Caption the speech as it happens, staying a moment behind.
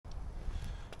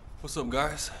What's up,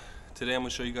 guys? Today I'm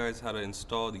going to show you guys how to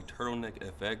install the Turtleneck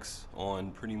FX on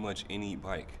pretty much any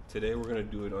bike. Today we're going to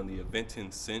do it on the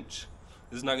Aventon Sinch.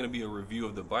 This is not going to be a review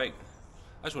of the bike.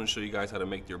 I just want to show you guys how to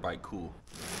make your bike cool.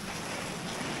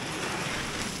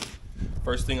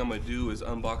 First thing I'm going to do is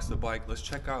unbox the bike. Let's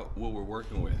check out what we're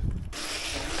working with.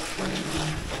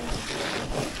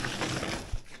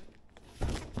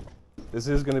 This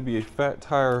is going to be a fat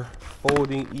tire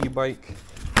folding e-bike.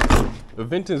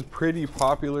 Aventon's pretty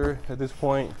popular at this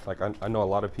point. Like I know a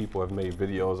lot of people have made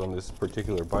videos on this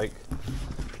particular bike.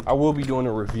 I will be doing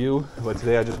a review, but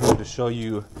today I just wanted to show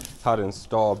you how to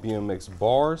install BMX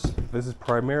bars. This is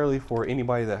primarily for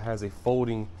anybody that has a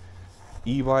folding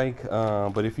e-bike,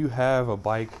 but if you have a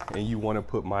bike and you want to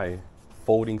put my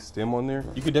folding stem on there,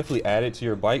 you could definitely add it to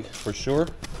your bike for sure.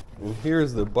 And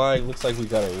here's the bike. Looks like we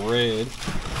got a red.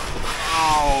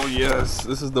 Oh yes,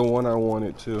 this is the one I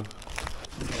wanted too.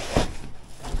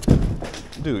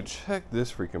 Dude, check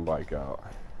this freaking bike out.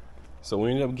 So we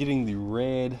ended up getting the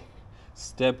red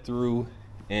step through,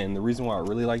 and the reason why I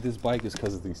really like this bike is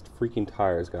because of these freaking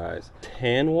tires, guys.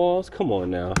 Tan walls, come on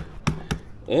now.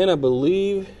 And I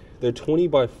believe they're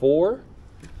 20x4.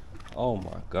 Oh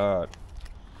my God.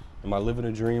 Am I living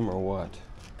a dream or what?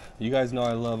 You guys know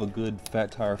I love a good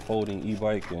fat tire folding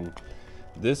e-bike, and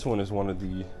this one is one of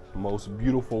the most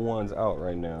beautiful ones out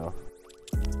right now.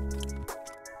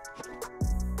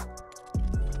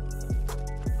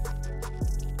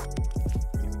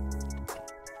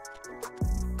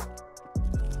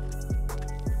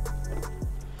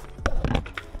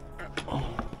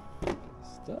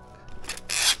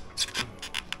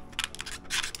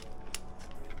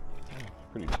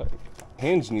 Pretty tight.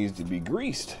 Hinge needs to be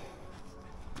greased.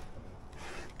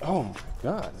 Oh my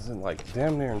God, this is like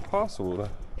damn near impossible to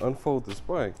unfold this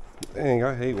bike. Dang,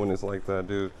 I hate when it's like that,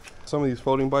 dude. Some of these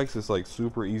folding bikes, it's like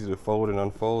super easy to fold and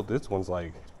unfold. This one's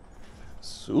like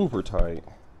super tight.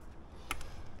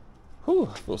 Whew,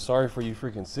 I feel sorry for you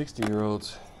freaking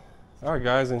 60-year-olds. All right,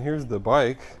 guys, and here's the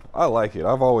bike. I like it.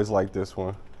 I've always liked this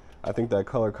one. I think that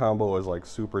color combo is like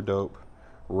super dope.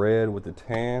 Red with the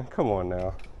tan. Come on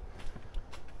now.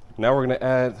 Now we're gonna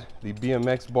add the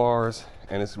BMX bars,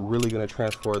 and it's really gonna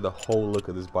transform the whole look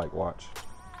of this bike. Watch.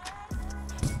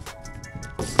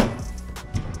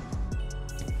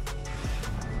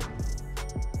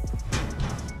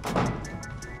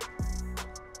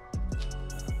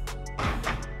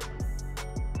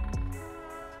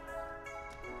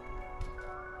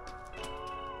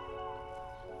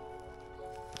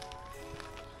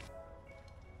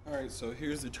 All right, so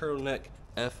here's the Turtleneck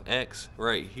FX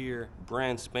right here,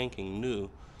 brand spanking new.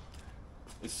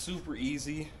 It's super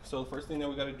easy. So the first thing that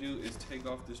we gotta do is take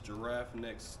off this giraffe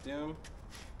neck stem.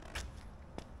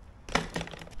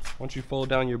 Once you fold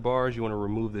down your bars, you wanna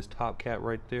remove this top cap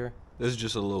right there. This is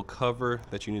just a little cover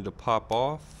that you need to pop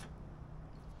off.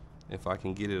 If I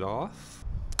can get it off.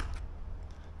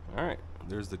 All right,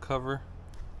 there's the cover.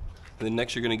 And then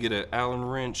next you're gonna get an Allen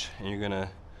wrench, and you're gonna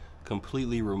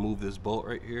completely remove this bolt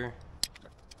right here.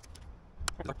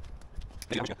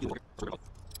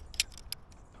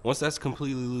 Once that's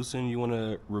completely loosened, you want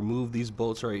to remove these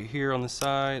bolts right here on the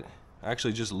side.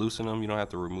 Actually, just loosen them. You don't have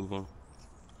to remove them.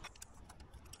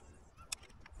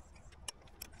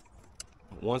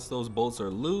 Once those bolts are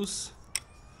loose,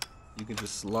 you can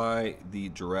just slide the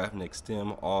giraffe neck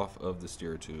stem off of the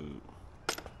steer tube.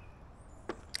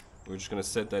 We're just going to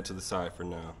set that to the side for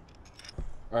now.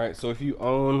 All right, so if you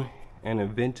own an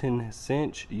Aventon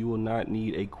Sinch, you will not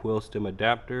need a quill stem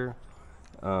adapter.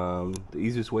 The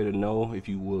easiest way to know if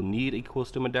you will need a quill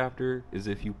stem adapter is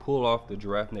if you pull off the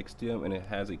giraffe neck stem and it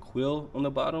has a quill on the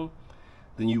bottom,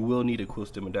 then you will need a quill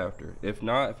stem adapter. If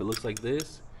not, if it looks like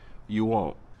this, you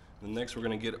won't. And next we're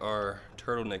gonna get our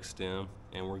turtleneck stem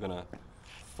and we're gonna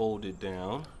fold it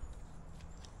down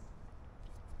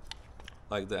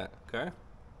like that, okay?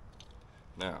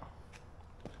 Now,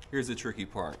 here's the tricky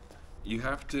part. You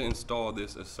have to install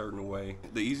this a certain way.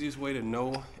 The easiest way to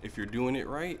know if you're doing it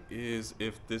right is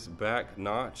if this back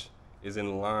notch is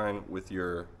in line with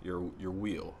your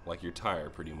wheel, like your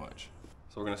tire pretty much.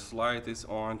 So we're gonna slide this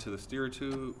onto the steer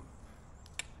tube.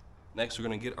 Next we're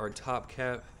gonna get our top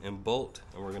cap and bolt,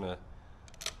 and we're gonna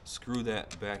screw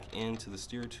that back into the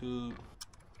steer tube.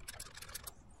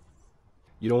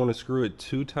 You don't wanna screw it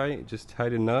too tight, just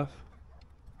tight enough.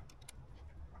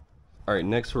 All right,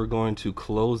 next we're going to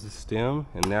close the stem,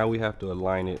 and now we have to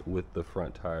align it with the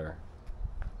front tire.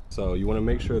 So you want to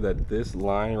make sure that this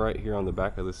line right here on the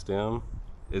back of the stem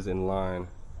is in line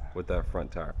with that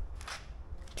front tire.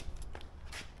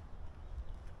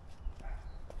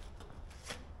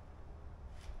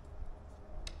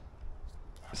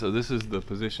 So this is the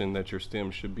position that your stem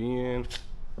should be in.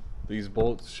 These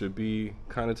bolts should be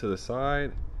kind of to the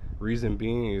side. Reason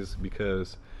being is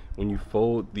because when you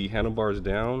fold the handlebars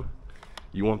down,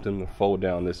 you want them to fold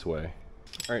down this way.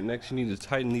 All right, next you need to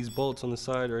tighten these bolts on the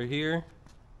side right here.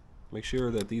 Make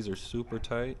sure that these are super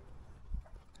tight.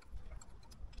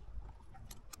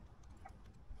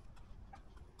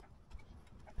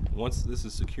 Once this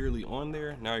is securely on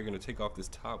there, now you're going to take off this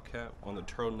top cap on the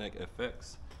Turtleneck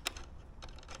FX.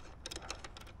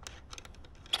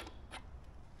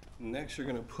 Next, you're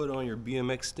going to put on your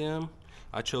BMX stem.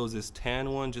 I chose this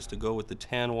tan one just to go with the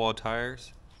tan wall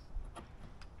tires.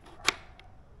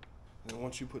 And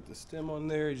once you put the stem on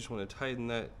there, you just want to tighten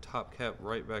that top cap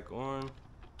right back on.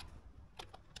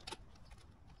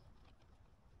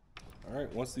 All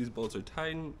right, once these bolts are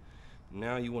tightened,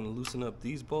 now you want to loosen up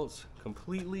these bolts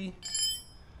completely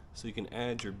so you can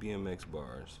add your BMX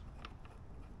bars.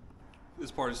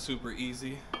 This part is super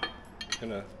easy. You're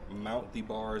gonna mount the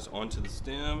bars onto the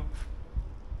stem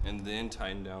and then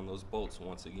tighten down those bolts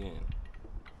once again.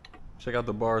 Check out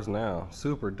the bars now.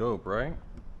 Super dope, right?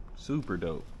 Super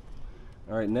dope.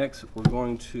 All right, next we're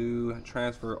going to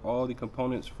transfer all the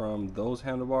components from those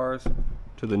handlebars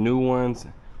to the new ones.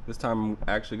 This time I'm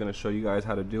actually going to show you guys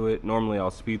how to do it. Normally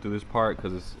I'll speed through this part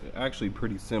because it's actually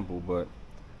pretty simple, but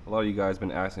a lot of you guys have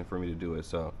been asking for me to do it,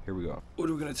 so here we go. What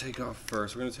are we going to take off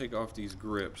first? We're going to take off these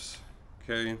grips,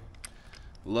 okay?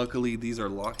 Luckily these are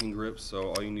locking grips,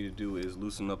 so all you need to do is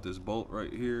loosen up this bolt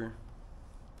right here,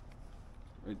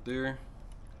 right there,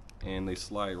 and they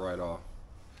slide right off.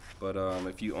 But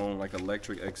if you own like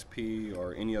Electric XP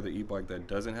or any other e-bike that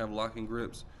doesn't have locking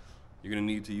grips, you're gonna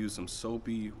need to use some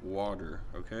soapy water,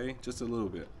 okay? Just a little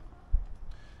bit.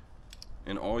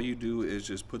 And all you do is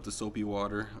just put the soapy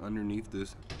water underneath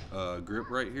this grip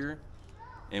right here.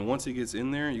 And once it gets in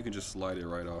there, you can just slide it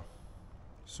right off.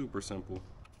 Super simple.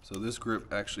 So this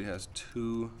grip actually has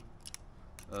two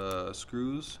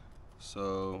screws.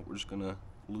 So we're just gonna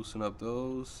loosen up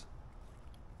those.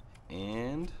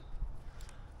 And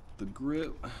the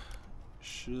grip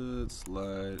should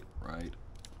slide right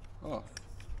off.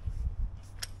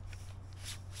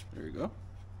 There you go.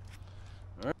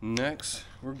 All right. Next,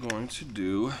 we're going to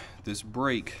do this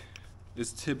brake.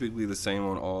 It's typically the same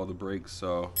on all the brakes,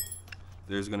 so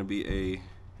there's going to be a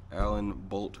Allen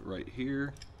bolt right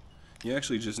here. You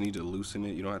actually just need to loosen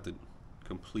it. You don't have to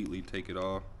completely take it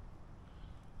off.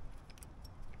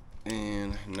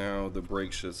 And now the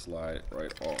brake should slide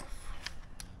right off.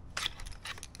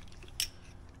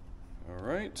 All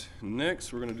right.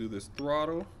 Next, we're going to do this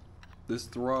throttle. This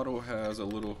throttle has a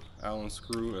little Allen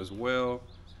screw as well,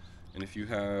 and if you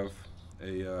have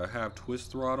a half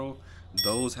twist throttle,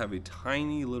 those have a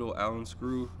tiny little Allen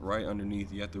screw right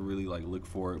underneath. You have to really like look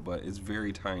for it, but it's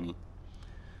very tiny.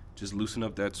 Just loosen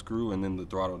up that screw and then the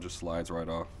throttle just slides right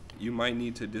off. You might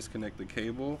need to disconnect the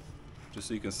cable just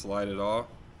so you can slide it off.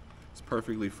 It's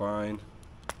perfectly fine.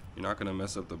 You're not gonna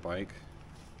mess up the bike.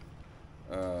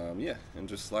 Yeah, and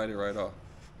just slide it right off.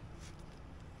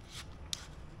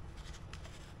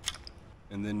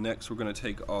 And then next we're going to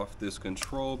take off this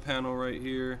control panel right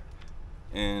here,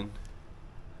 and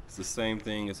it's the same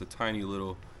thing. It's a tiny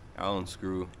little Allen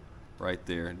screw right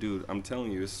there. Dude, I'm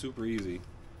telling you, it's super easy.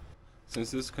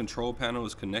 Since this control panel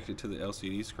is connected to the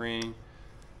LCD screen,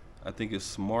 I think it's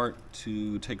smart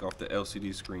to take off the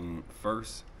LCD screen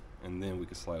first, and then we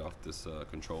can slide off this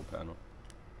control panel.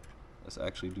 Let's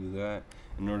actually do that.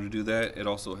 In order to do that, it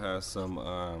also has some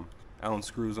Allen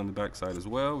screws on the back side as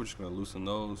well. We're just going to loosen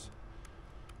those.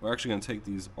 We're actually going to take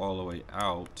these all the way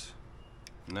out.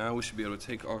 Now we should be able to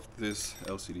take off this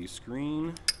LCD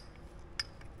screen.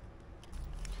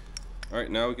 All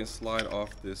right, now we can slide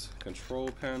off this control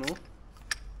panel.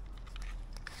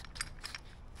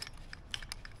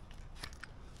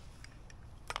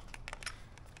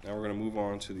 Now we're going to move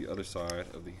on to the other side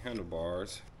of the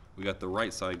handlebars. We got the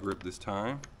right side grip this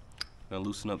time. Going to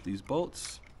loosen up these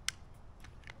bolts.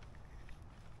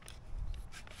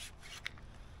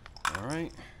 All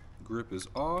right, grip is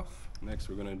off. Next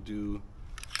we're going to do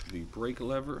the brake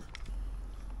lever.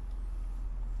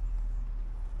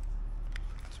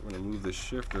 So we're going to move the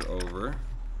shifter over.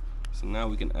 So now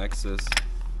we can access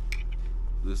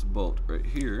this bolt right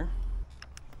here.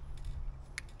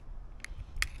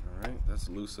 All right, that's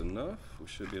loose enough. We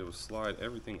should be able to slide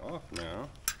everything off now.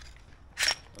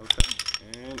 Okay,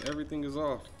 and everything is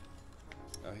off.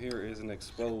 Now here is an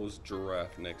exposed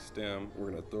giraffe neck stem. We're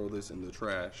gonna throw this in the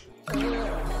trash.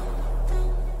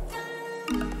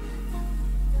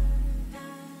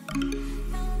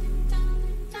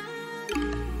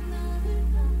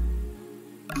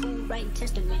 Writing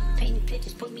testament, painting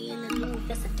pictures, put me in the mood.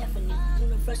 That's a definite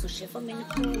universal shift. I'm in the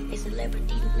cool. A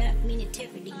celebrity do not mean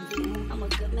integrity. I'm a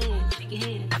good man.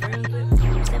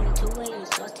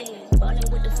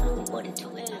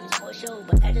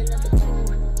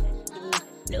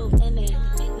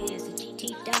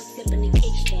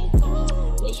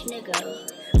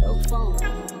 phone.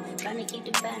 Trying to keep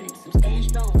the balance, I'm staying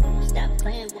strong. Stop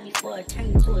playing with me before I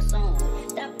turn you to a song.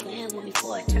 Stop playing with me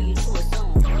before I turn you to a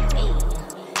song. Hey,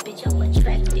 bitch, I'm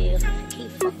attractive.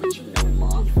 Can't fuck with you no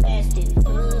more, I'm fasting.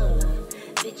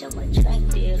 Bitch, I'm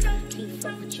attractive. Can't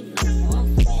fuck with you no more,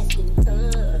 I'm fasting.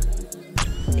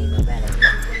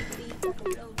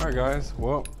 Alright guys,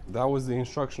 well, that was the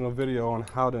instructional video on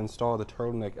how to install the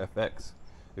Turtleneck FX.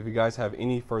 If you guys have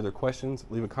any further questions,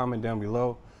 leave a comment down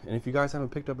below. And if you guys haven't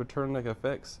picked up a Turtleneck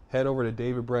FX, head over to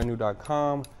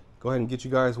davidbrandnew.com. Go ahead and get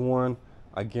you guys one.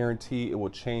 I guarantee it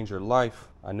will change your life.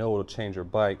 I know it'll change your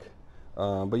bike.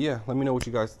 But yeah, let me know what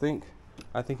you guys think.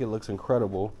 I think it looks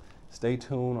incredible. Stay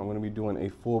tuned. I'm going to be doing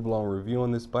a full-blown review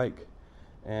on this bike.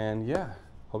 And yeah,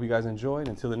 hope you guys enjoyed.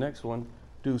 Until the next one,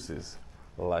 deuces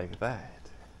like that.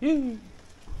 Yee.